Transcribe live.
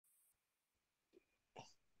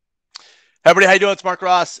Hey everybody, how you doing? It's Mark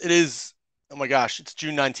Ross. It is, oh my gosh, it's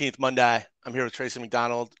June 19th, Monday. I'm here with Tracy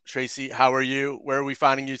MacDonald. Tracy, how are you? Where are we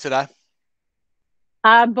finding you today?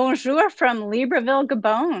 Bonjour from Libreville,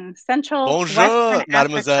 Gabon, Central Western Bonjour, Africa.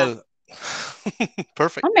 mademoiselle.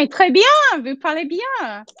 Perfect. Oh, mais très bien, vous parlez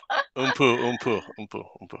bien. Un peu.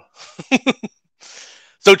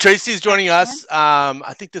 So Tracy is joining Excellent. us.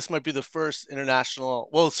 I think this might be the first international,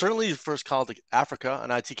 well, certainly the first call to Africa on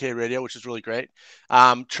ITK Radio, which is really great.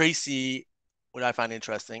 Tracy, what I find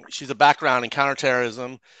interesting, she's a background in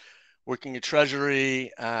counterterrorism, working at Treasury,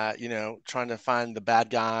 trying to find the bad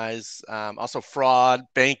guys, also fraud,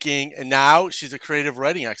 banking, and now she's a creative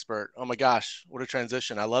writing expert. Oh my gosh, what a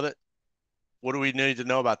transition. I love it. What do we need to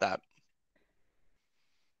know about that?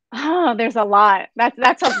 Oh, there's a lot.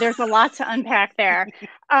 There's a lot to unpack there.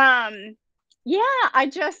 Um, yeah,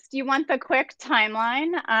 you want the quick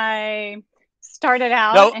timeline? I started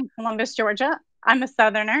out No. in Columbus, Georgia. I'm a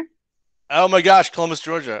Southerner. Oh my gosh, Columbus,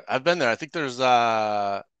 Georgia. I've been there. I think there's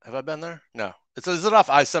have I been there? No. Is it off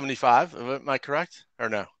I-75? Am I correct? Or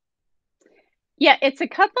no? Yeah, it's a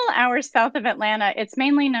couple hours south of Atlanta. It's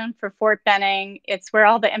mainly known for Fort Benning. It's where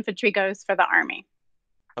all the infantry goes for the Army.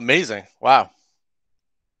 Amazing. Wow.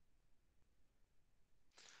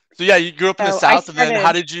 So yeah, you grew up in the So I South, and then started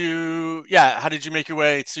how did you make your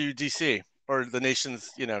way to DC or the nation's,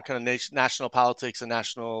 kind of national politics and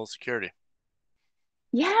national security?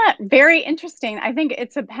 Yeah, very interesting. I think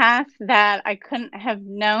it's a path that I couldn't have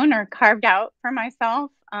known or carved out for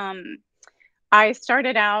myself. I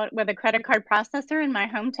started out with a credit card processor in my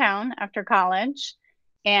hometown after college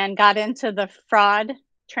and got into the fraud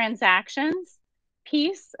transactions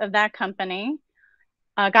piece of that company.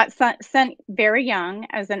 Got sent very young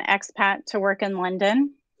as an expat to work in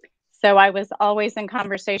London. So I was always in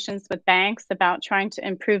conversations with banks about trying to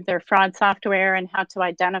improve their fraud software and how to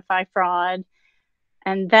identify fraud.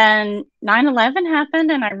 And then 9/11 happened,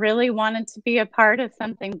 and I really wanted to be a part of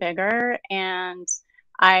something bigger. And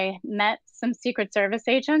I met some Secret Service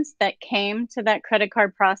agents that came to that credit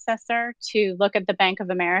card processor to look at the Bank of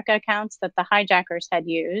America accounts that the hijackers had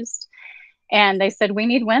used. And they said, "We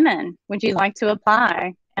need women. Would you like to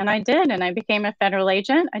apply?" And I did, and I became a federal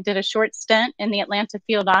agent. I did a short stint in the Atlanta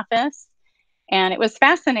field office, and it was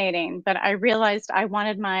fascinating. But I realized I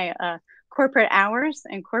wanted my corporate hours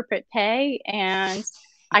and corporate pay, and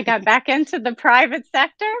I got back into the private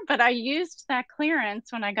sector. But I used that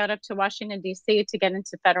clearance when I got up to Washington, D.C. to get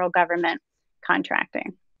into federal government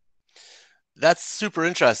contracting. That's super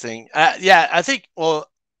interesting. Yeah, I think, well,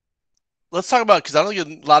 let's talk about, because I don't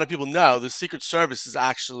think a lot of people know, the Secret Service is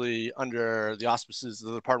actually under the auspices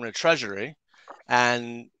of the Department of Treasury.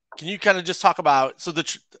 And can you kind of just talk about, so the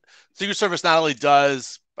Secret Service not only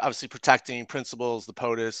does obviously protecting principals, the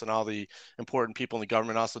POTUS, and all the important people in the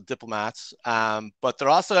government, also diplomats, but they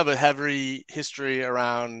also have a heavy history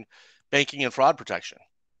around banking and fraud protection.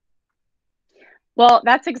 Well,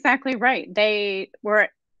 that's exactly right. They were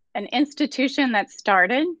an institution that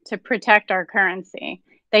started to protect our currency.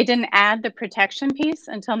 They didn't add the protection piece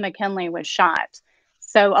until McKinley was shot.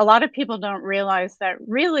 So a lot of people don't realize that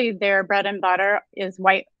really their bread and butter is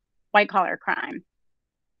white collar crime.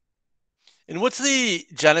 And what's the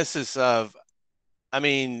genesis of, I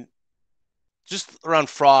mean, just around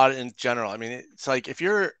fraud in general? I mean, it's like if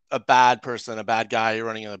you're a bad person, a bad guy, you're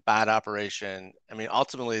running a bad operation. I mean,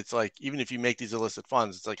 ultimately, it's like even if you make these illicit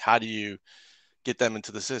funds, it's like how do you get them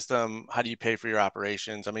into the system? How do you pay for your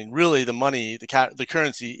operations? I mean, really, the money, the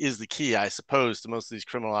currency is the key, I suppose, to most of these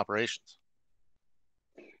criminal operations.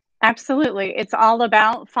 Absolutely. It's all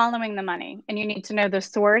about following the money, and you need to know the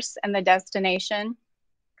source and the destination,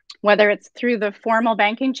 whether it's through the formal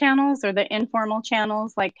banking channels or the informal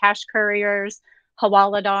channels like cash couriers,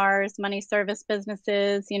 hawaladars, money service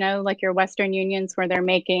businesses, like your Western unions where they're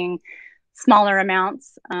making smaller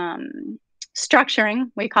amounts,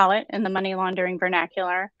 structuring, we call it in the money laundering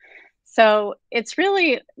vernacular. So it's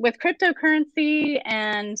really with cryptocurrency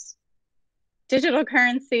and digital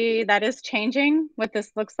currency that is changing what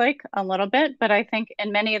this looks like a little bit. But I think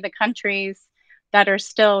in many of the countries that are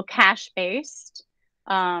still cash based,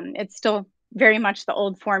 it's still very much the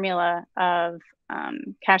old formula of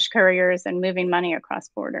cash couriers and moving money across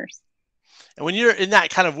borders. And when you're in that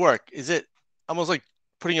kind of work, is it almost like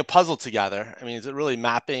putting a puzzle together? I mean, is it really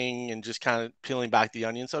mapping and just kind of peeling back the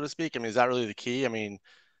onion, so to speak? I mean, is that really the key? I mean,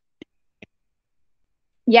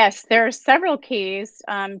 Yes, there are several keys.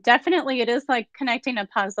 Definitely, it is like connecting a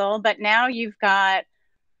puzzle, but now you've got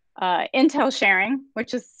intel sharing,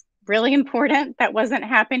 which is really important. That wasn't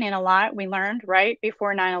happening a lot. We learned right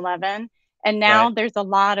before 9/11. And right. now there's a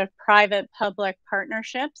lot of private public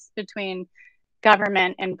partnerships between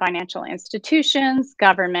government and financial institutions,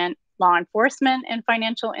 government law enforcement and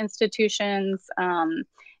financial institutions,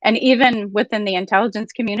 and even within the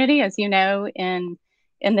intelligence community, as you know, in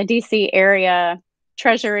the DC area,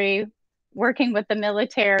 Treasury, working with the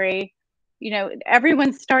military.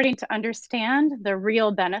 Everyone's starting to understand the real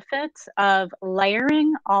benefits of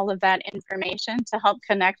layering all of that information to help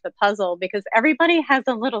connect the puzzle, because everybody has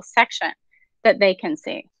a little section that they can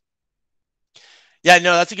see. Yeah,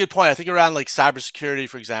 no, that's a good point. I think around like cybersecurity,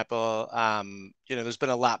 for example, there's been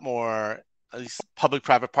a lot more, at least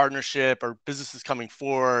public-private partnership or businesses coming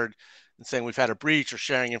forward and saying we've had a breach or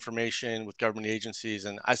sharing information with government agencies.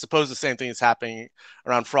 And I suppose the same thing is happening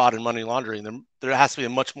around fraud and money laundering. There has to be a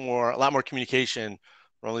lot more communication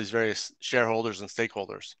from all these various shareholders and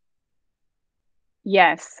stakeholders.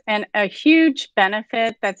 Yes, and a huge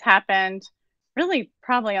benefit that's happened really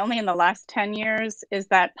probably only in the last 10 years is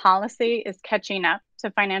that policy is catching up to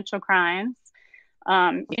financial crimes.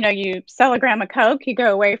 You sell a gram of Coke, you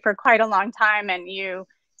go away for quite a long time, and you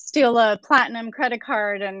steal a platinum credit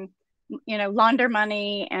card and launder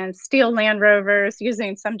money and steal Land Rovers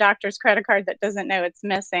using some doctor's credit card that doesn't know it's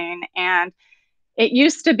missing. And it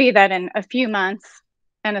used to be that in a few months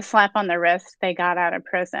and a slap on the wrist, they got out of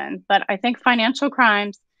prison. But I think financial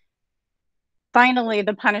crimes, finally,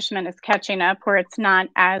 the punishment is catching up where it's not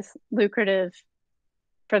as lucrative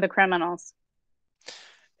for the criminals.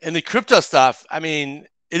 And the crypto stuff, I mean,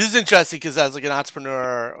 it is interesting because as like an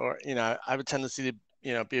entrepreneur, or I have a tendency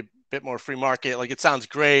to be a bit more free market. Like, it sounds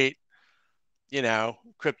great,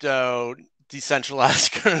 crypto,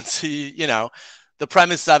 decentralized currency, the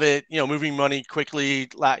premise of it, moving money quickly,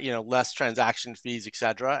 less transaction fees,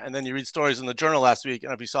 etc. And then you read stories in the Journal last week. I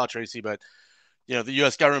don't know if you saw, Tracy, but the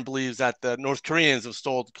U.S. government believes that the North Koreans have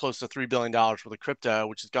stole close to $3 billion worth of crypto,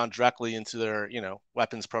 which has gone directly into their,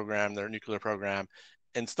 weapons program, their nuclear program,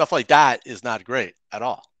 and stuff like that is not great at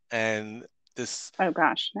all. And this, oh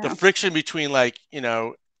gosh, no. The friction between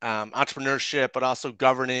entrepreneurship, but also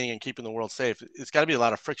governing and keeping the world safe, it's got to be a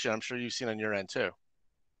lot of friction. I'm sure you've seen on your end too.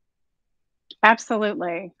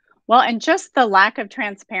 Absolutely. Well, and just the lack of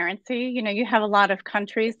transparency. You have a lot of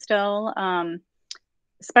countries still,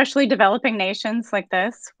 especially developing nations like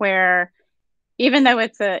this, where even though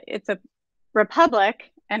it's a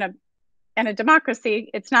republic and a democracy,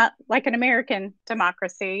 it's not like an American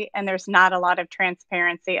democracy, and there's not a lot of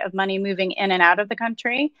transparency of money moving in and out of the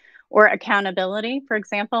country, or accountability, for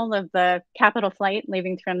example, of the capital flight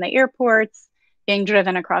leaving from the airports, being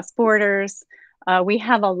driven across borders. We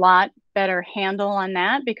have a lot better handle on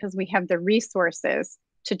that because we have the resources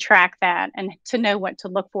to track that and to know what to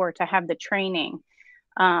look for, to have the training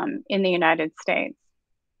in the United States.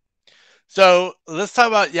 So let's talk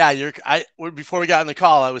about, before we got on the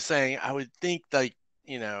call, I was saying, I would think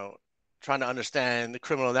trying to understand the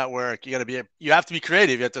criminal network, you have to be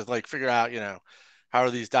creative. You have to figure out, how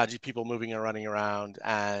are these dodgy people moving and running around?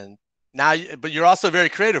 And now, but you're also a very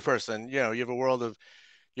creative person. You have a world of,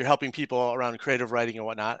 you're helping people around creative writing and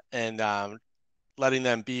whatnot, and letting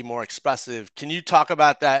them be more expressive. Can you talk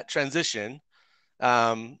about that transition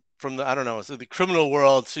from the criminal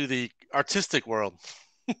world to the artistic world?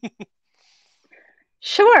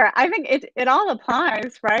 Sure. I think it all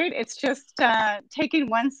applies, right? It's just taking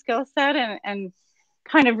one skill set and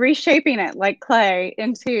kind of reshaping it like clay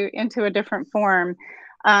into a different form.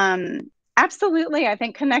 Absolutely. I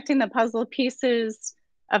think connecting the puzzle pieces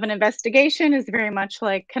of an investigation is very much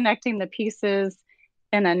like connecting the pieces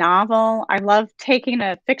in a novel. I love taking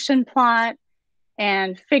a fiction plot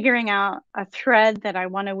and figuring out a thread that I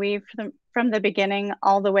want to weave from the beginning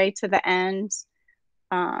all the way to the end.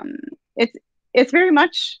 It's very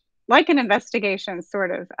much like an investigation,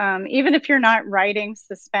 sort of. Even if you're not writing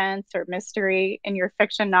suspense or mystery in your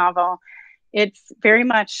fiction novel, it's very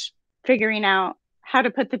much figuring out how to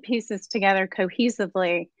put the pieces together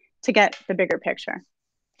cohesively to get the bigger picture.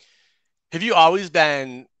 Have you always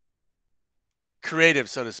been creative,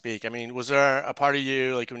 so to speak? I mean, was there a part of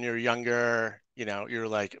you, like when you were younger, you're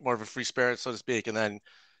like more of a free spirit, so to speak, and then,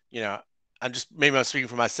 maybe I'm speaking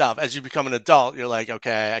for myself. As you become an adult, you're like,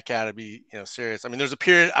 okay, I gotta be, serious. I mean, there's a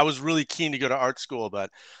period I was really keen to go to art school, but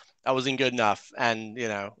I wasn't good enough. And,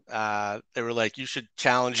 they were like, you should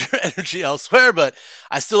challenge your energy elsewhere. But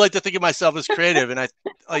I still like to think of myself as creative. And I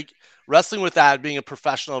like wrestling with that, being a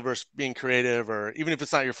professional versus being creative, or even if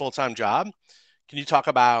it's not your full-time job. Can you talk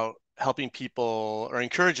about helping people or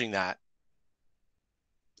encouraging that?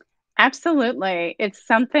 Absolutely. It's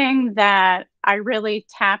something that I really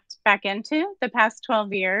tapped back into the past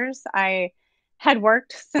 12 years. I had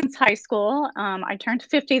worked since high school. I turned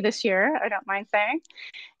 50 this year, I don't mind saying.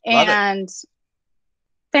 Love and it.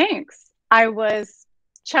 Thanks. I was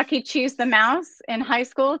Chuck E. Cheese the mouse in high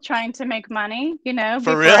school trying to make money, For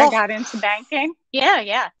before I real? got into banking.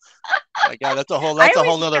 Yeah. My God, that's a whole I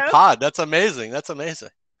always nother joke. pod. That's amazing. That's amazing.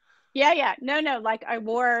 Yeah. No. Like I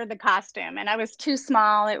wore the costume and I was too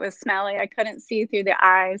small. It was smelly. I couldn't see through the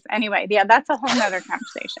eyes. Anyway, yeah, that's a whole nother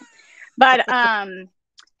conversation. But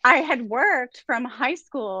I had worked from high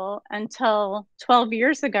school until 12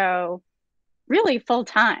 years ago, really full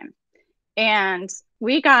time. And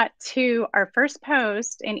we got to our first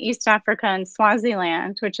post in East Africa in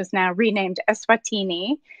Swaziland, which is now renamed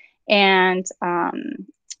Eswatini, and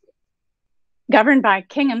governed by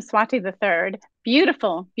King Mswati III.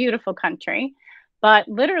 Beautiful, beautiful country. But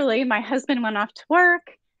literally, my husband went off to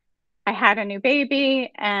work. I had a new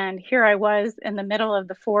baby, and here I was in the middle of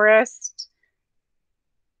the forest,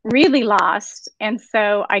 really lost. And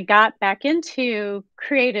so I got back into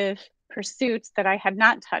creative pursuits that I had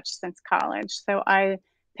not touched since college. So I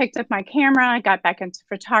picked up my camera, got back into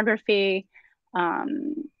photography.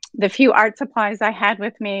 The few art supplies I had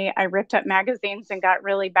with me, I ripped up magazines and got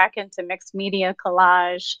really back into mixed media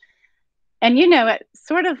collage. And, it's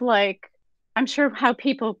sort of like, I'm sure how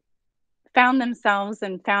people found themselves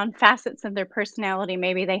and found facets of their personality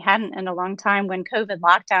maybe they hadn't in a long time when COVID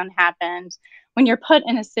lockdown happened. When you're put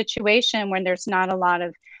in a situation where there's not a lot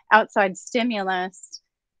of outside stimulus,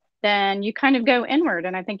 then you kind of go inward.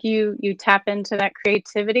 And I think you tap into that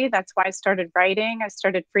creativity. That's why I started writing. I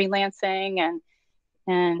started freelancing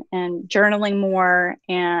and journaling more,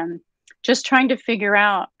 and just trying to figure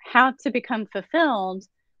out how to become fulfilled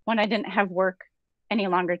when I didn't have work any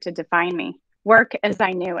longer to define me. Work as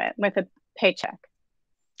I knew it, with a paycheck.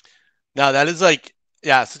 Now that is like,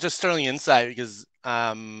 yeah, such a sterling insight because,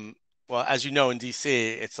 well, as you know, in DC,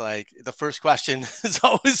 it's like the first question is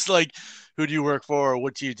always like, who do you work for? Or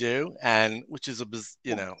what do you do? And which is a,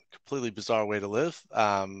 completely bizarre way to live.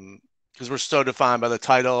 Because we're so defined by the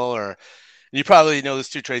title, or you probably know this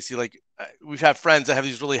too, Tracy. Like we've had friends that have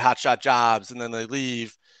these really hotshot jobs and then they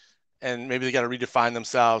leave and maybe they got to redefine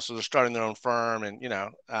themselves. So they're starting their own firm and,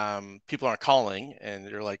 people aren't calling and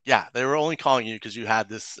you're like, yeah, they were only calling you because you had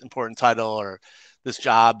this important title or this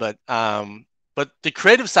job. But the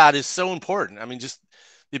creative side is so important. I mean, just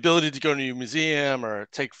the ability to go to a museum or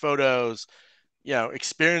take photos,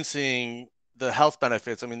 experiencing the health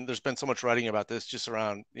benefits. I mean, there's been so much writing about this just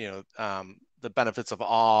around, the benefits of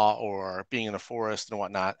awe or being in a forest and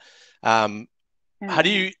whatnot. How do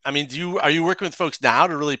you, are you working with folks now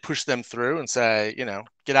to really push them through and say,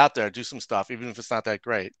 get out there, do some stuff, even if it's not that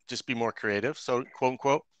great, just be more creative. So quote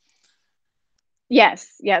unquote.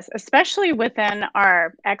 Yes, especially within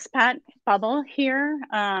our expat bubble here,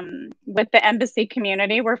 with the embassy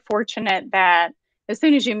community. We're fortunate that as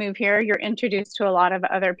soon as you move here, you're introduced to a lot of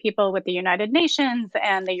other people with the United Nations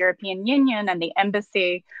and the European Union and the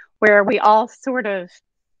embassy, where we all sort of,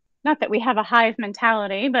 not that we have a hive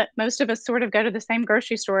mentality, but most of us sort of go to the same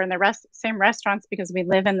grocery store and the same restaurants because we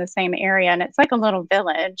live in the same area. And it's like a little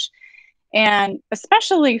village. And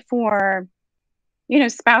especially for,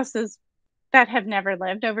 spouses that have never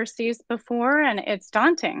lived overseas before. And it's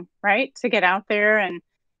daunting, right? To get out there. And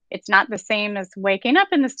it's not the same as waking up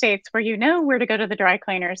in the States where you know where to go to the dry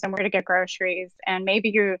cleaners and where to get groceries. And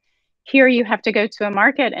maybe here you have to go to a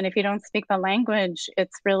market. And if you don't speak the language, it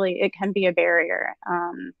can be a barrier.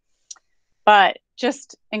 But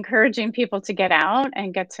just encouraging people to get out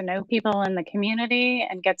and get to know people in the community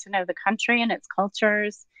and get to know the country and its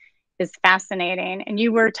cultures is fascinating. And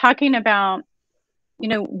you were talking about,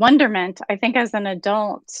 wonderment. I think as an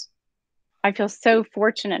adult, I feel so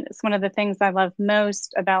fortunate. It's one of the things I love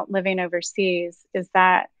most about living overseas is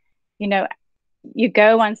that, you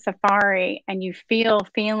go on safari and you feel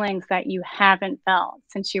feelings that you haven't felt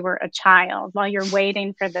since you were a child while you're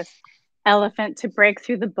waiting for this elephant to break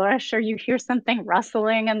through the bush, or you hear something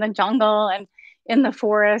rustling in the jungle and in the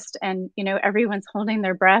forest, and everyone's holding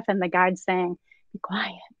their breath and the guide's saying, be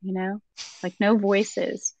quiet, like no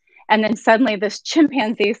voices. And then suddenly this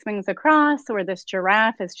chimpanzee swings across, or this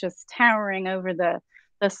giraffe is just towering over the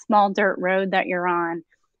small dirt road that you're on,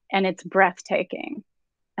 and it's breathtaking.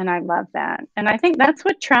 And I love that. And I think that's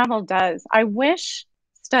what travel does. I wish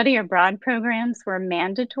study abroad programs were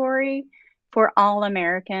mandatory for all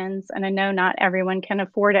Americans. And I know not everyone can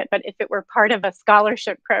afford it, but if it were part of a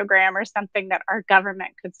scholarship program or something that our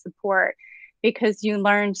government could support, because you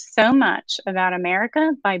learn so much about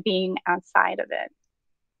America by being outside of it.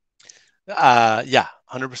 Yeah,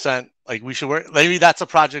 100%. Like we should work. Maybe that's a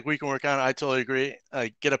project we can work on. I totally agree.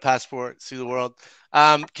 Get a passport, see the world.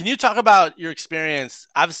 Can you talk about your experience?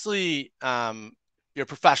 Obviously, you're a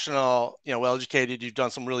professional, well-educated. You've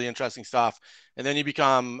done some really interesting stuff, and then you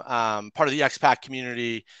become part of the expat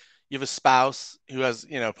community. you have a spouse who has,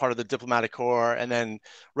 part of the diplomatic corps, and then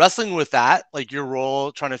wrestling with that, like your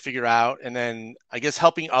role, trying to figure out, and then I guess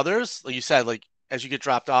helping others, like you said, like as you get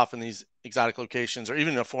dropped off in these exotic locations or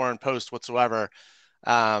even a foreign post whatsoever,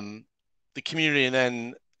 the community. And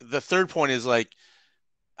then the third point is like,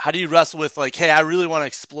 how do you wrestle with like, hey, I really want to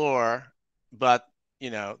explore, but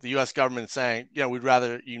the U.S. government saying, we'd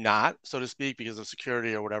rather you not, so to speak, because of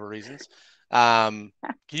security or whatever reasons. Can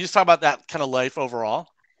you just talk about that kind of life overall?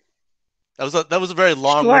 That was a very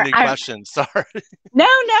long-winded question. Sorry. No,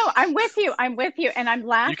 I'm with you. And I'm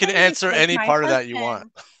laughing. You can answer any part of that you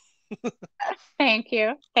want. Thank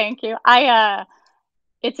you.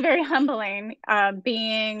 It's very humbling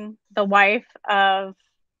being the wife of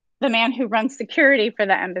the man who runs security for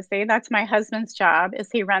the embassy. That's my husband's job, is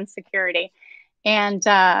he runs security. And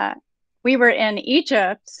we were in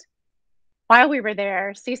Egypt. While we were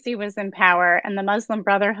there, Sisi was in power, and the Muslim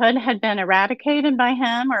Brotherhood had been eradicated by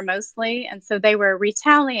him, or mostly. And so they were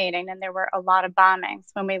retaliating, and there were a lot of bombings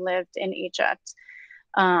when we lived in Egypt.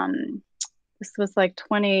 This was like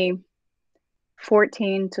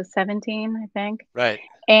 2014 to 17, I think. Right.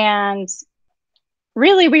 And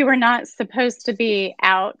really, we were not supposed to be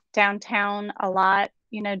out downtown a lot,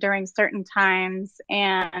 during certain times.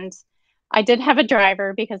 And I did have a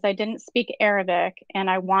driver because I didn't speak Arabic, and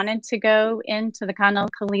I wanted to go into the Khan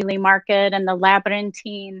al-Khalili market and the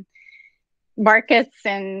labyrinthine markets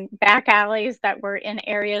and back alleys that were in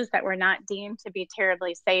areas that were not deemed to be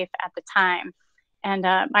terribly safe at the time. And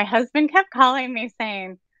my husband kept calling me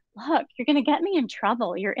saying, look, you're going to get me in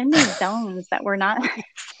trouble. You're in these zones that we're not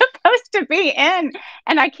supposed to be in.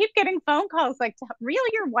 And I keep getting phone calls like, reel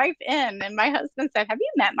your wife in. And my husband said, have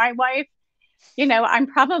you met my wife? I'm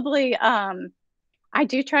probably, I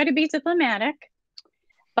do try to be diplomatic,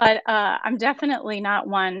 but I'm definitely not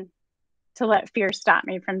one to let fear stop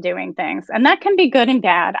me from doing things. And that can be good and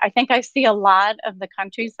bad. I think I see a lot of the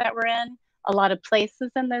countries that we're in, a lot of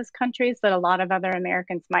places in those countries that a lot of other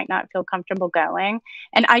Americans might not feel comfortable going.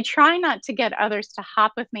 And I try not to get others to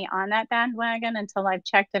hop with me on that bandwagon until I've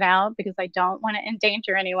checked it out, because I don't want to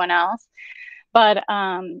endanger anyone else. But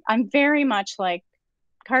I'm very much like,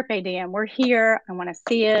 Carpe Diem. We're here. I want to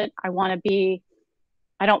see it. I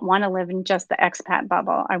don't want to live in just the expat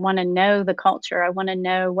bubble. I want to know the culture. I want to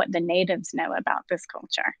know what the natives know about this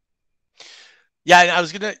culture. Yeah, and I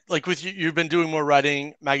was gonna, like, with you, you've been doing more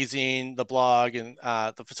writing, magazine, the blog, and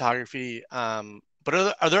the photography.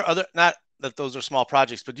 But are there other, not that those are small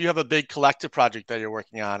projects, but do you have a big collective project that you're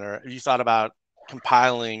working on, or have you thought about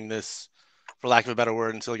compiling this, for lack of a better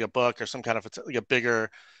word, into like a book or some kind of like a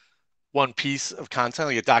bigger one piece of content,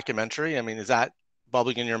 like a documentary? I mean, is that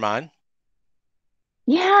bubbling in your mind?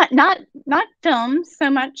 Yeah, not film so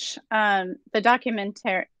much. The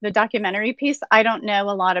documentary piece, I don't know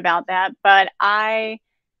a lot about that, but I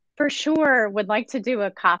for sure would like to do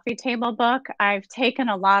a coffee table book. I've taken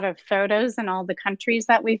a lot of photos in all the countries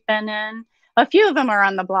that we've been in. A few of them are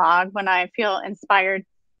on the blog when I feel inspired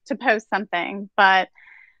to post something, but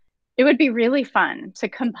it would be really fun to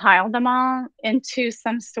compile them all into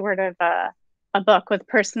some sort of a book with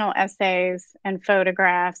personal essays and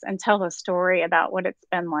photographs, and tell a story about what it's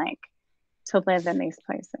been like to live in these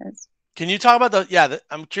places. Can you talk about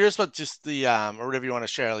I'm curious about just the, or whatever you want to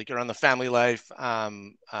share, like around the family life.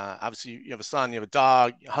 Obviously you have a son, you have a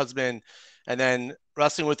dog, a husband, and then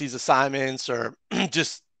wrestling with these assignments, or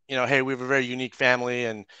just, hey, we have a very unique family,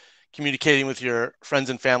 and communicating with your friends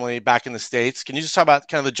and family back in the States. Can you just talk about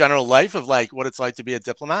kind of the general life of like what it's like to be a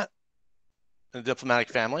diplomat in a diplomatic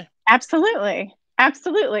family? Absolutely.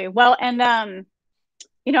 Well, and I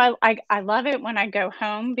love it when I go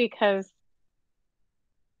home, because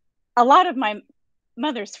a lot of my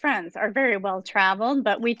mother's friends are very well traveled,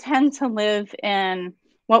 but we tend to live in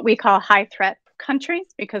what we call high threat countries,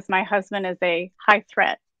 because my husband is a high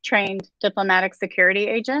threat trained diplomatic security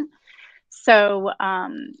agent. So,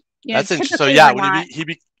 that's interesting. So yeah,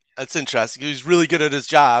 that's interesting. He's really good at his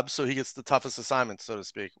job, so he gets the toughest assignments, so to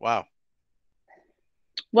speak. Wow.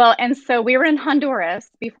 Well, and so we were in Honduras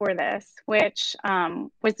before this, which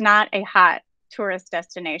was not a hot tourist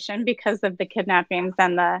destination because of the kidnappings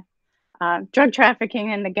and the drug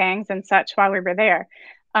trafficking and the gangs and such while we were there.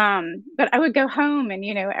 But I would go home, and,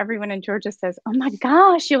 everyone in Georgia says, oh my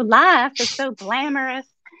gosh, you'll laugh. It's so glamorous.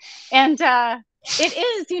 And it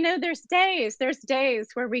is, there's days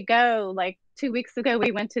where we go, like 2 weeks ago,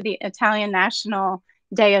 we went to the Italian National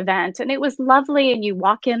Day event, and it was lovely. And you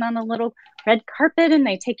walk in on a little red carpet, and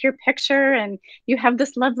they take your picture, and you have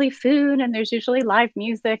this lovely food, and there's usually live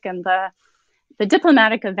music, and the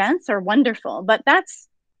diplomatic events are wonderful. But that's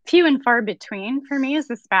few and far between for me as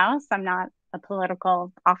a spouse. I'm not a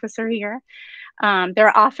political officer here.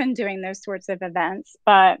 They're often doing those sorts of events,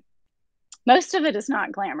 but most of it is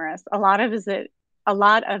not glamorous. A lot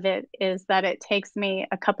of it is that it takes me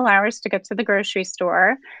a couple hours to get to the grocery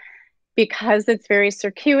store because it's very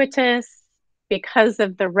circuitous, because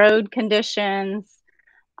of the road conditions.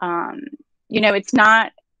 Um, it's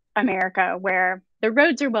not America where the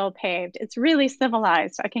roads are well paved. It's really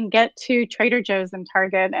civilized. I can get to Trader Joe's and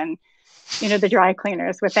Target and, the dry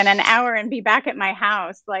cleaners within an hour and be back at my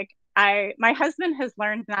house. My husband has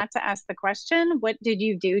learned not to ask the question, what did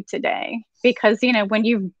you do today? Because, when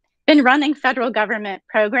you've been running federal government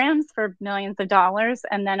programs for millions of dollars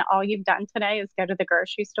and then all you've done today is go to the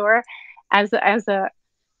grocery store as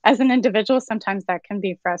an individual, sometimes that can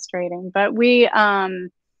be frustrating. But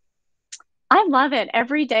I love it.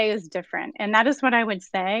 Every day is different. And that is what I would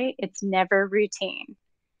say. It's never routine.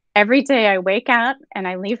 Every day I wake up and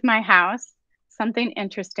I leave my house, something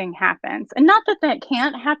interesting happens. And not that that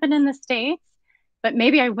can't happen in the States, but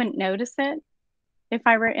maybe I wouldn't notice it if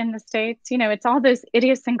I were in the States. It's all those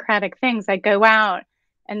idiosyncratic things. I go out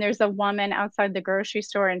and there's a woman outside the grocery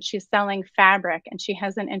store and she's selling fabric and she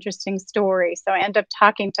has an interesting story. So I end up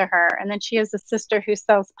talking to her. And then she has a sister who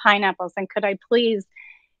sells pineapples. And could I please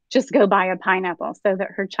just go buy a pineapple so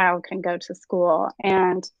that her child can go to school?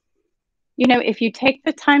 And if you take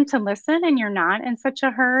the time to listen and you're not in such a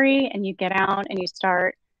hurry and you get out and you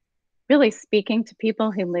start really speaking to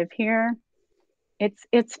people who live here,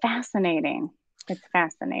 it's fascinating. It's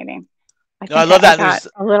fascinating. I love that. There's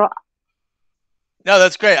a little. No,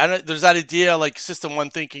 that's great. There's that idea like system one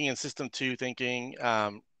thinking and system two thinking.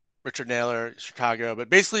 Richard Naylor, Chicago, but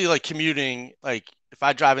basically like commuting. Like if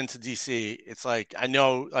I drive into DC, it's like I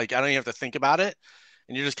know, like I don't even have to think about it,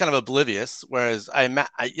 and you're just kind of oblivious. Whereas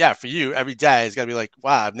for you, every day it's got to be like,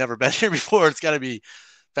 wow, I've never been here before. It's got to be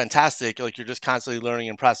fantastic. Like you're just constantly learning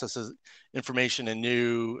and processing information and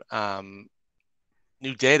new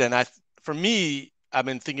data. And for me, I've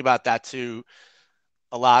been thinking about that too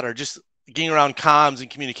a lot, or just getting around comms and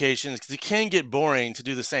communications, because it can get boring to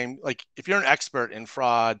do the same. Like if you're an expert in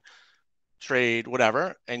fraud, trade,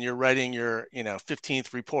 whatever, and you're writing your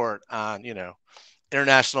 15th report on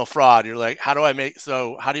international fraud, you're like, how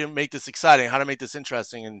do you make this exciting? How do I make this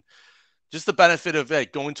interesting? And just the benefit of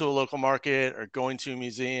going to a local market or going to a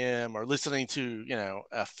museum or listening to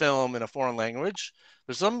a film in a foreign language,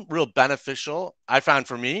 there's some real beneficial, I found,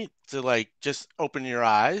 for me, to like just open your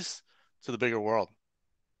eyes to the bigger world.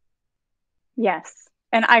 Yes.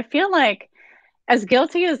 And I feel like, as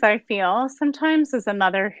guilty as I feel sometimes as a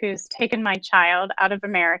mother who's taken my child out of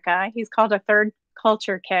America, he's called a third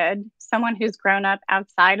culture kid, someone who's grown up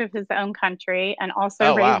outside of his own country and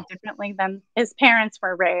also raised differently than his parents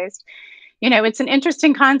were raised. It's an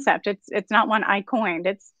interesting concept. It's not one I coined.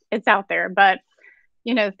 It's out there. But,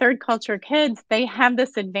 third culture kids, they have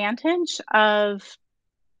this advantage of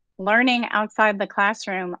learning outside the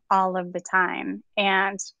classroom all of the time.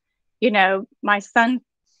 And my son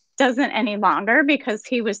doesn't any longer because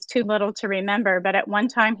he was too little to remember. But at one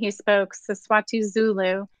time he spoke Siswati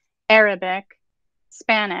Zulu, Arabic,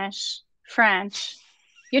 Spanish, French.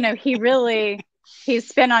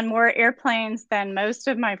 He's been on more airplanes than most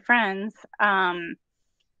of my friends.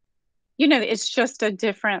 It's just a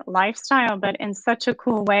different lifestyle, but in such a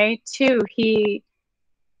cool way too. He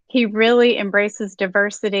really embraces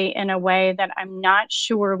diversity in a way that I'm not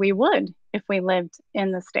sure we would if we lived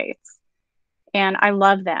in the States. And I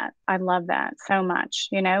love that. I love that so much.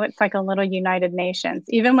 It's like a little United Nations.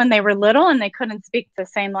 Even when they were little and they couldn't speak the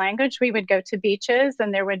same language, we would go to beaches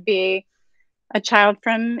and there would be a child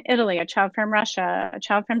from Italy, a child from Russia, a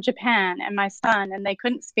child from Japan, and my son, and they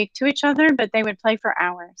couldn't speak to each other, but they would play for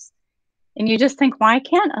hours. And you just think, why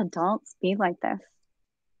can't adults be like this?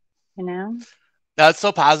 That's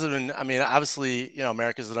so positive. And I mean, obviously,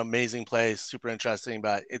 America's an amazing place, super interesting,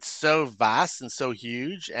 but it's so vast and so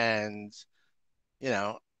huge. And,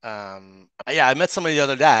 I met somebody the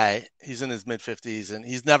other day, he's in his mid 50s and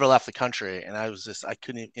he's never left the country. And I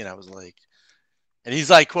couldn't, I was like, and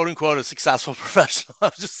he's like, quote unquote, a successful professional. I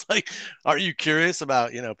was just like, aren't you curious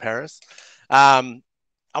about, Paris?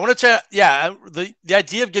 I want to tell, the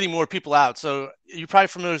idea of getting more people out. So you're probably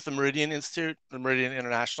familiar with the Meridian Institute, the Meridian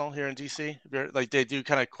International here in DC. Like they do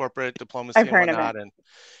kind of corporate diplomacy I've and heard whatnot. of it.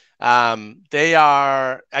 And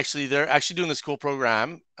they're actually doing this cool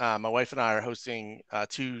program. My wife and I are hosting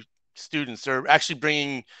 2 students. They're actually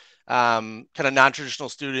bringing kind of non-traditional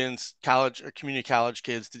students, college or community college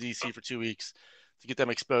kids to DC for 2 weeks to get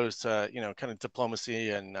them exposed to, kind of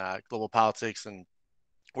diplomacy and global politics. And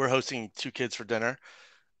we're hosting 2 kids for dinner.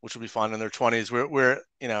 which will be fun in their 20s. We're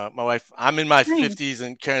my wife, I'm in my Nice. 50s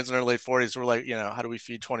and Karen's in her late 40s. We're like, how do we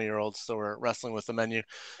feed 20-year-olds? So we're wrestling with the menu.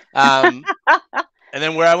 And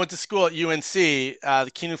then where I went to school at UNC,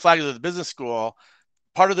 the Keenan Flagler of the business school,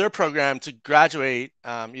 part of their program to graduate,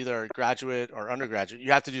 either graduate or undergraduate,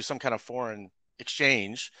 you have to do some kind of foreign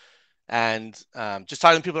exchange. And just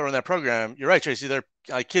talking to people that are in that program, you're right, Tracy. They're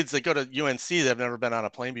kids that go to UNC that have never been on a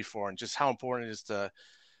plane before, and just how important it is to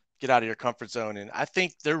get out of your comfort zone. And I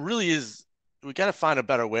think there really is, we got to find a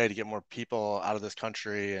better way to get more people out of this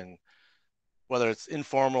country, and whether it's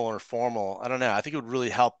informal or formal, I don't know. I think it would really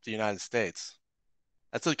help the United States.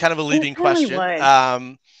 That's a kind of a leading question. Would.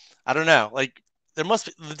 I don't know. Like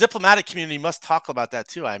the diplomatic community must talk about that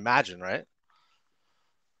too, I imagine, right?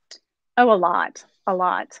 Oh, a lot.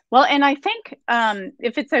 Well, and I think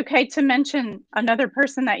if it's okay to mention another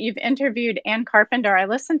person that you've interviewed, Ann Carpenter, I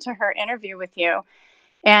listened to her interview with you.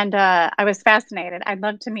 And I was fascinated. I'd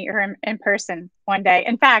love to meet her in person one day.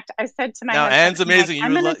 In fact, I said to my husband, Ann's amazing.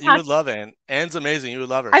 Like, you would love Ann. Ann's amazing. You would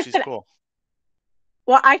love her. She's cool.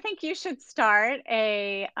 Well, I think you should start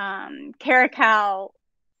a Caracal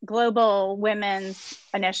Global Women's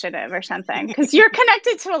Initiative or something, because you're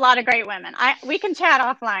connected to a lot of great women. We can chat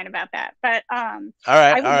offline about that. But all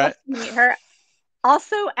right, I would love to meet her.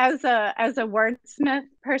 Also, as a wordsmith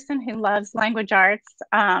person who loves language arts,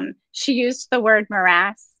 she used the word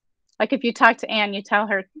morass. Like if you talk to Anne, you tell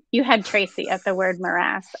her you had Tracy at the word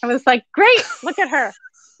morass. I was like, great, look at her.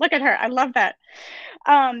 I love that.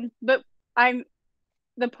 But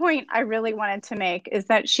the point I really wanted to make is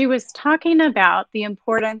that she was talking about the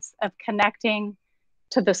importance of connecting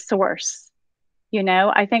to the source.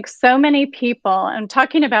 I think so many people, I'm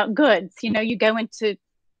talking about goods, you go into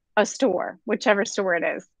a store, whichever store it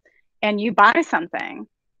is, and you buy something.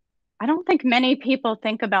 I don't think many people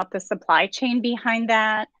think about the supply chain behind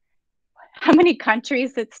that, how many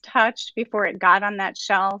countries it's touched before it got on that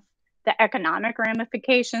shelf, the economic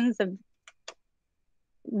ramifications of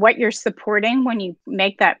what you're supporting when you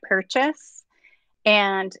make that purchase.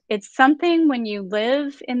 And it's something when you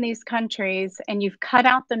live in these countries and you've cut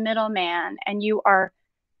out the middleman and you are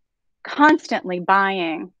constantly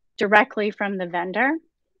buying directly from the vendor,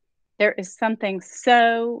 there is something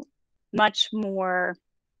so much more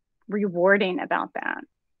rewarding about that.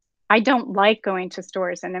 I don't like going to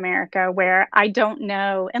stores in America where I don't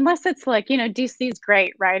know, unless it's like, DC is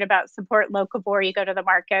great, right? About support locavore. You go to the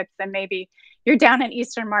markets and maybe you're down at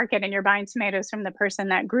Eastern Market and you're buying tomatoes from the person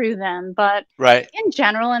that grew them. But right. In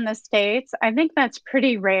general, in the States, I think that's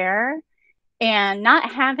pretty rare. And not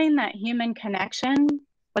having that human connection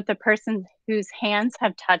with the person whose hands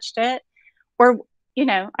have touched it, or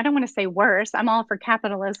I don't want to say worse. I'm all for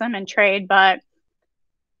capitalism and trade, but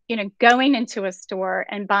going into a store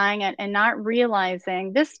and buying it and not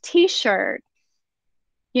realizing this T-shirt,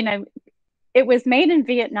 it was made in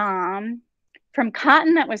Vietnam from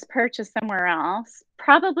cotton that was purchased somewhere else,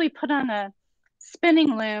 probably put on a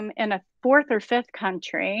spinning loom in a fourth or fifth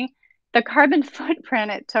country. The carbon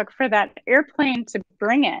footprint it took for that airplane to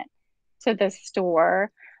bring it to the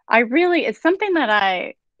store. It's something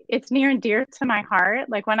that it's near and dear to my heart.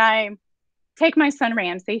 Like when I take my son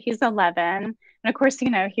Ramsey, he's 11, and of course,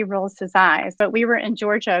 he rolls his eyes. But we were in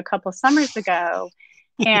Georgia a couple summers ago,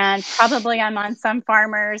 and probably I'm on some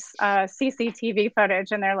farmer's CCTV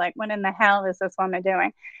footage, and they're like, "What in the hell is this woman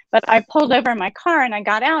doing?" But I pulled over in my car and I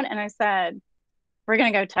got out and I said, "We're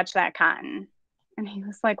gonna go touch that cotton," and he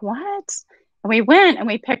was like, "What?" And we went and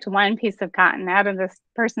we picked one piece of cotton out of this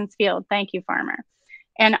person's field. Thank you, farmer.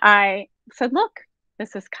 And I said, "Look,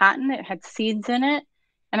 this is cotton. It had seeds in it."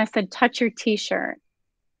 And I said, "Touch your T-shirt."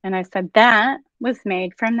 And I said, "That was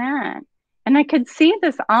made from that." And I could see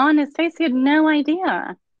this on his face. He had no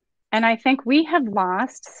idea. And I think we have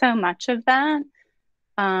lost so much of that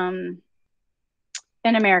in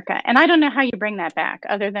America. And I don't know how you bring that back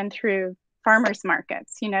other than through farmers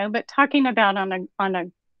markets, but talking about on a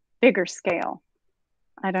bigger scale.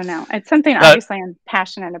 I don't know. It's something obviously I'm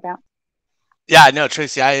passionate about. Yeah, no,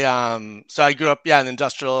 Tracy, so I grew up, in the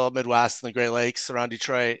industrial Midwest in the Great Lakes around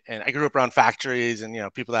Detroit, and I grew up around factories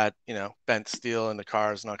and, people that, bent steel into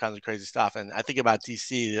cars and all kinds of crazy stuff. And I think about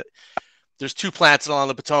DC, there's 2 plants along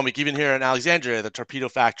the Potomac, even here in Alexandria. The torpedo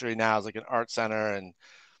factory now is like an art center, and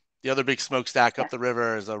the other big smokestack up the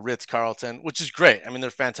river is a Ritz-Carlton, which is great. I mean,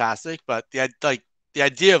 they're fantastic, but the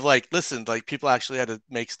idea of listen, people actually had to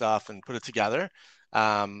make stuff and put it together.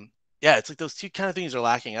 Yeah, it's like those 2 kind of things are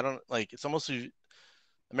lacking. I don't it's almost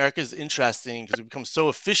America is interesting because we've become so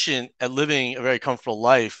efficient at living a very comfortable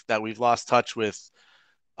life that we've lost touch with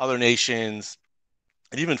other nations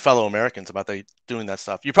and even fellow Americans about doing that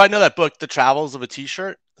stuff. You probably know that book, The Travels of a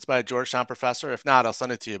T-Shirt. It's by a Georgetown professor. If not, I'll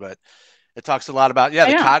send it to you. But it talks a lot about, the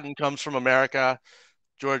Yeah. cotton comes from America,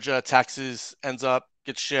 Georgia, Texas,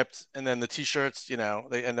 gets shipped, and then the T-shirts,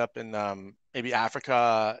 they end up in maybe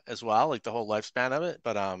Africa as well, like the whole lifespan of it.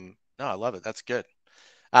 But no, I love it. That's good.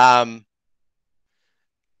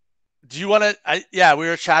 Do you want to? Yeah, we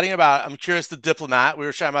were chatting about. I'm curious, the diplomat. We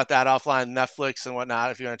were chatting about that offline, Netflix and whatnot.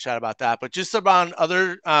 If you want to chat about that, but just about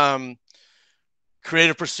other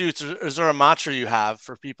creative pursuits. Is there a mantra you have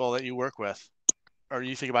for people that you work with, or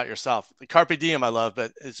you think about yourself? The Carpe Diem, I love,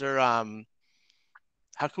 but is there?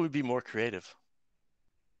 How can we be more creative?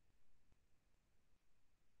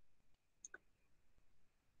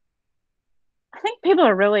 I think people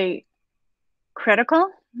are really critical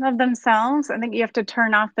of themselves. I think you have to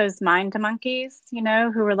turn off those mind monkeys, who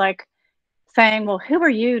are like saying, well, who are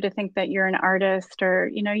you to think that you're an artist, or,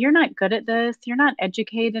 you're not good at this, you're not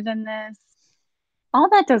educated in this. All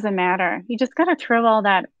that doesn't matter. You just got to throw all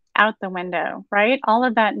that out the window, right? All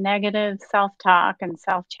of that negative self-talk and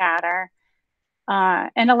self-chatter,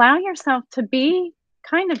 and allow yourself to be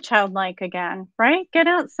kind of childlike again, right? Get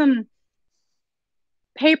out some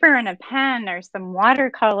paper and a pen or some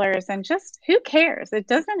watercolors, and just, who cares? It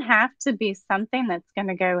doesn't have to be something that's going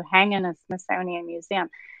to go hang in a Smithsonian museum.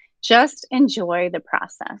 Just enjoy the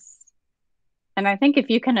process. And I think if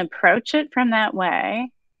you can approach it from that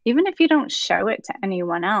way, even if you don't show it to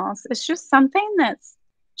anyone else, it's just something that's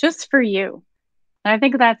just for you. And I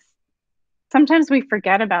think that's, sometimes we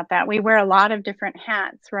forget about that. We wear a lot of different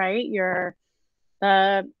hats, right? You're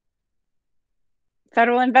the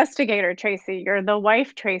federal investigator, Tracy. You're the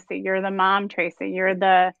wife, Tracy. You're the mom, Tracy. You're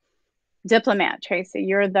the diplomat, Tracy.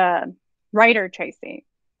 You're the writer, Tracy.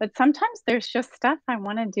 But sometimes there's just stuff I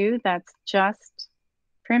want to do that's just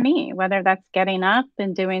for me, whether that's getting up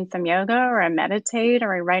and doing some yoga, or I meditate,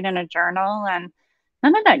 or I write in a journal, and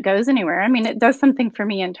none of that goes anywhere. I mean, it does something for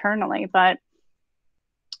me internally, but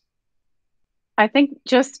I think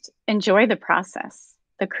just enjoy the process,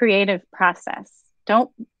 the creative process.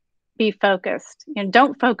 Don't be focused,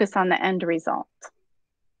 don't focus on the end result.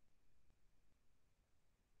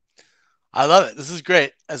 I love it. This is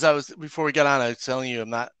great. Before we got on, I was telling you I'm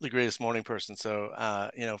not the greatest morning person. So,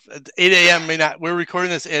 at 8 a.m. we're recording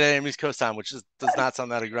this 8 a.m. East Coast time, which does not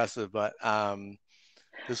sound that aggressive, but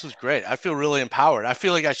this was great. I feel really empowered. I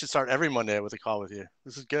feel like I should start every Monday with a call with you.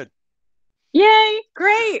 This is good. Yay,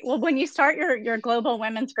 great. Well, when you start your global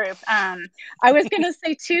women's group, I was going to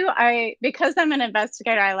say too, because I'm an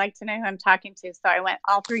investigator, I like to know who I'm talking to. So I went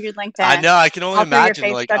all through your LinkedIn. I know. I can only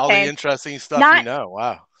imagine like all the interesting stuff you know.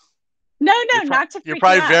 Wow. No, not to. You're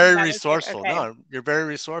probably very resourceful. Okay. No, you're very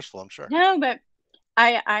resourceful, I'm sure. No, but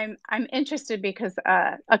I'm interested because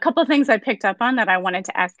a couple of things I picked up on that I wanted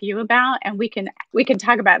to ask you about, and we can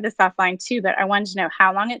talk about this offline too. But I wanted to know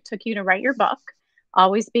how long it took you to write your book.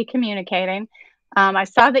 Always be communicating. I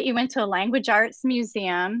saw that you went to a language arts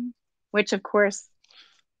museum, which, of course,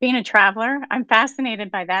 being a traveler, I'm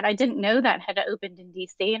fascinated by that. I didn't know that had opened in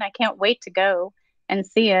DC, and I can't wait to go and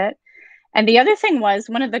see it. And the other thing was,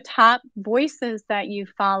 one of the top voices that you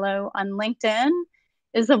follow on LinkedIn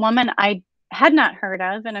is a woman I had not heard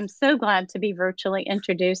of, and I'm so glad to be virtually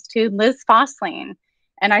introduced to, Liz Fosslien.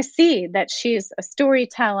 And I see that she's a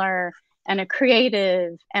storyteller and a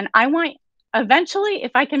creative, and I want, eventually,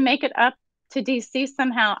 if I can make it up to DC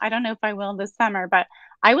somehow, I don't know if I will this summer, but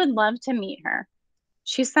I would love to meet her.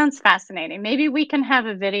 She sounds fascinating. Maybe we can have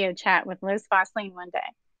a video chat with Liz Fosslien one day.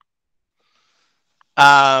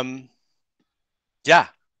 Yeah.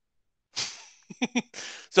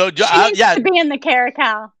 So she needs to be in the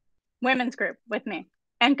Caracal women's group with me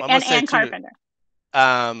and Carpenter.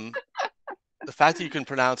 The fact that you can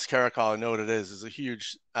pronounce Caracal and know what it is a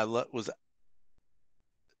huge.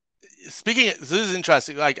 Speaking, this is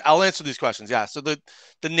interesting. Like, I'll answer these questions. Yeah. So the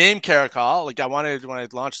name Caracal, like, I wanted, when I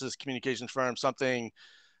launched this communications firm, something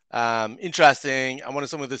interesting. I wanted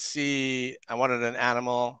someone with a C. I wanted an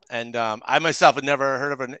animal, and I myself had never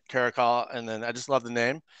heard of a Caracal, and then I just love the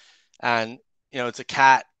name. And it's a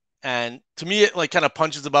cat, and to me, it like kind of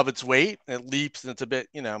punches above its weight. And it leaps, and it's a bit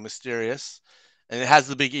mysterious, and it has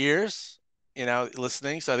the big ears.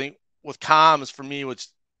 Listening. So I think with comms, for me,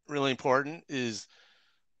 what's really important is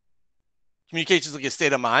communication is like a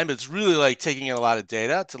state of mind, but it's really like taking in a lot of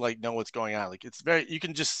data to like know what's going on. Like, you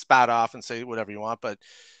can just spat off and say whatever you want, but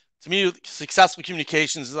to me, successful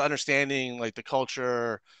communications is understanding like the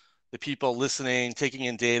culture, the people, listening, taking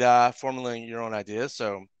in data, formulating your own ideas.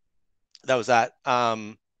 So that was that.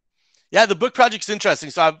 Yeah, the book project's interesting.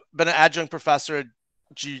 So I've been an adjunct professor at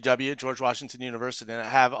GW, George Washington University, and I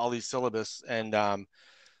have all these syllabus, and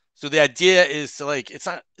So the idea is to like, it's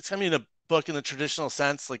gonna be in a book in the traditional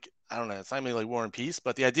sense, like I don't know, it's not gonna be like War and Peace,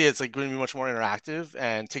 but the idea is like going to be much more interactive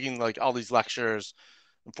and taking like all these lectures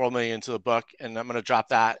and formulating into the book, and I'm gonna drop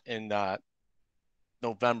that in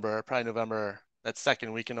November, probably November, that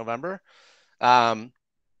second week in November. Yeah,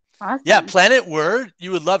 Awesome. Planet Word,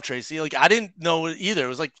 you would love, Tracy. Like I didn't know it either. It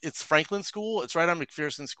was like it's Franklin School. It's right on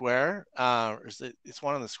McPherson Square. It's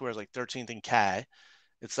one of the squares, like 13th and K.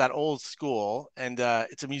 It's that old school, and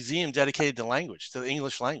it's a museum dedicated to language, to the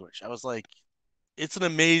English language. I was like, it's an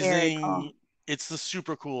Very cool. amazing, it's the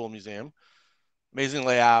super cool museum, amazing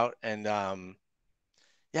layout, and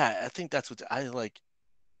yeah, I think that's what I like.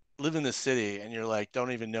 Live in this city, and you're like,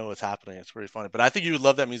 don't even know what's happening. It's pretty funny, but I think you would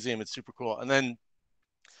love that museum. It's super cool. And then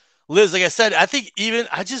Liz, like I said, I think even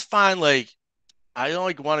I just find like I don't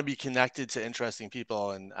like want to be connected to interesting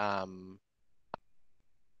people, and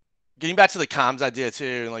getting back to the comms idea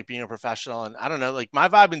too, and like being a professional. And I don't know, like my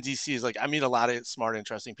vibe in DC is like I meet a lot of smart,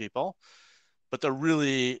 interesting people, but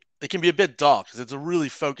they can be a bit dull because it's really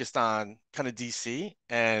focused on kind of DC.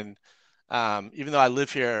 And even though I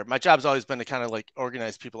live here, my job's always been to kind of like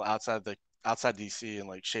organize people outside DC and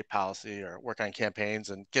like shape policy or work on campaigns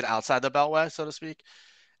and get outside the Beltway, so to speak.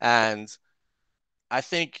 And I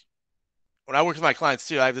think when I work with my clients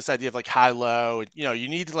too, I have this idea of like high low. You know, you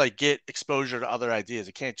need to like get exposure to other ideas.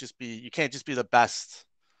 You can't just be the best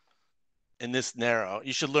in this narrow.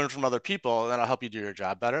 You should learn from other people, and that'll help you do your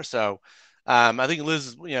job better. So, I think Liz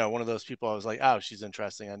is, one of those people. I was like, oh, she's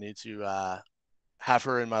interesting. I need to have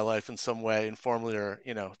her in my life in some way, informally or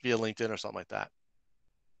via LinkedIn or something like that.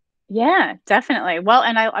 Yeah, definitely. Well,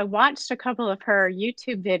 and I watched a couple of her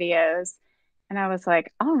YouTube videos and I was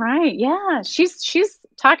like, all right, yeah, she's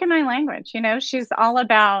talking my language. She's all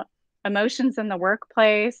about emotions in the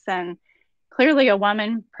workplace and clearly a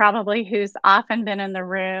woman probably who's often been in the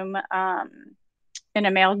room in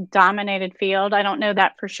a male dominated field. I don't know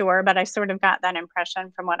that for sure, but I sort of got that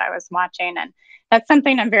impression from what I was watching. And that's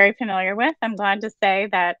something I'm very familiar with. I'm glad to say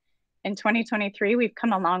that in 2023, we've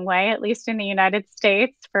come a long way, at least in the United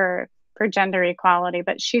States, for gender equality.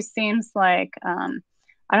 But she seems like,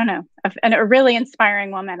 I don't know, a really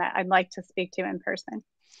inspiring woman I'd like to speak to in person.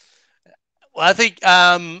 Well, I think,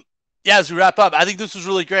 yeah, as we wrap up, I think this was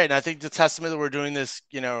really great. And I think the testament that we're doing this,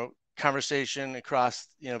 conversation across,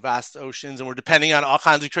 vast oceans, and we're depending on all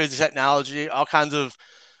kinds of crazy technology, all kinds of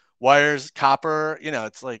wires, copper,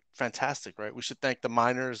 it's like fantastic, right? We should thank the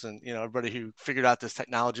miners and, everybody who figured out this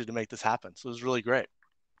technology to make this happen. So it was really great.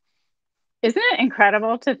 Isn't it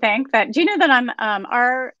incredible to think that? Do you know that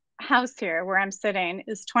our house here where I'm sitting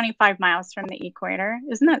is 25 miles from the equator?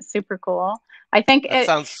 Isn't that super cool? I think That it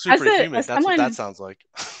sounds super humid. as That's what that someone. sounds like.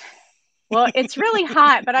 Well, it's really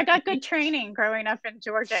hot, but I got good training growing up in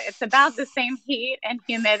Georgia. It's about the same heat and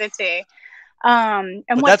humidity. And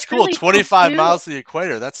But that's what's cool. really cool 25 too, miles to the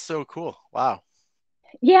equator. That's so cool. Wow.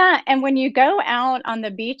 yeah, and when you go out on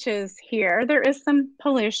the beaches here, there is some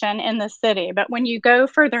pollution in the city, but when you go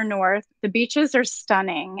further north, the beaches are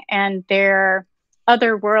stunning and they're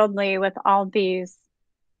otherworldly with all these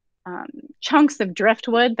um, chunks of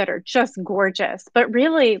driftwood that are just gorgeous. But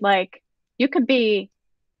really, like you could be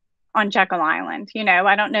on Jekyll Island.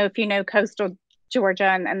 I don't know if you know coastal Georgia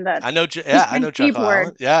and the I eastern know Jekyll seaboard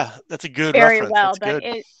Island. Yeah, that's a good very reference. well, That's but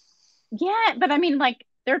good. yeah, but I mean, like,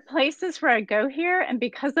 there are places where I go here, and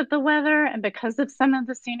because of the weather and because of some of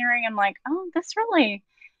the scenery, I'm like, oh,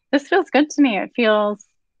 this feels good to me. It feels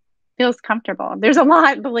comfortable. There's a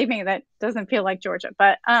lot, believe me, that doesn't feel like Georgia,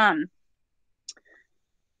 but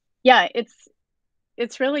yeah,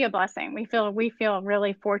 it's really a blessing. We feel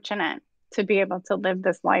really fortunate to be able to live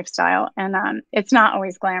this lifestyle, and it's not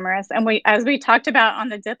always glamorous. And as we talked about on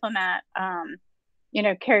the Diplomat,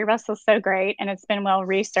 Carrie Russell's so great and it's been well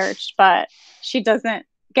researched, but she doesn't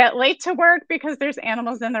get late to work because there's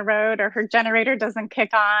animals in the road or her generator doesn't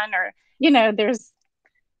kick on or, there's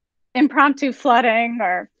impromptu flooding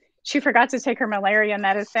or she forgot to take her malaria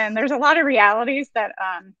medicine. There's a lot of realities that,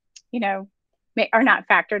 are not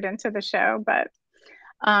factored into the show, but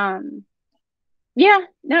yeah,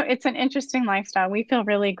 no, it's an interesting lifestyle. We feel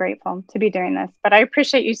really grateful to be doing this, but I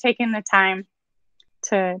appreciate you taking the time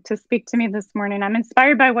to speak to me this morning. I'm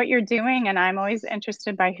inspired by what you're doing, and I'm always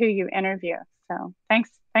interested by who you interview. So thanks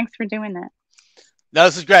for doing that. No,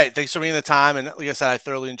 this is great. Thanks for being the time. And like I said, I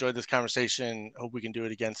thoroughly enjoyed this conversation. Hope we can do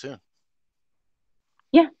it again soon.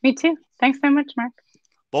 Yeah, me too. Thanks so much, Mark.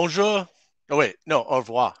 Bonjour. Oh, wait. No, au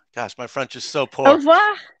revoir. Gosh, my French is so poor. Au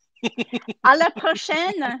revoir. À la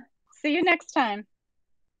prochaine. See you next time.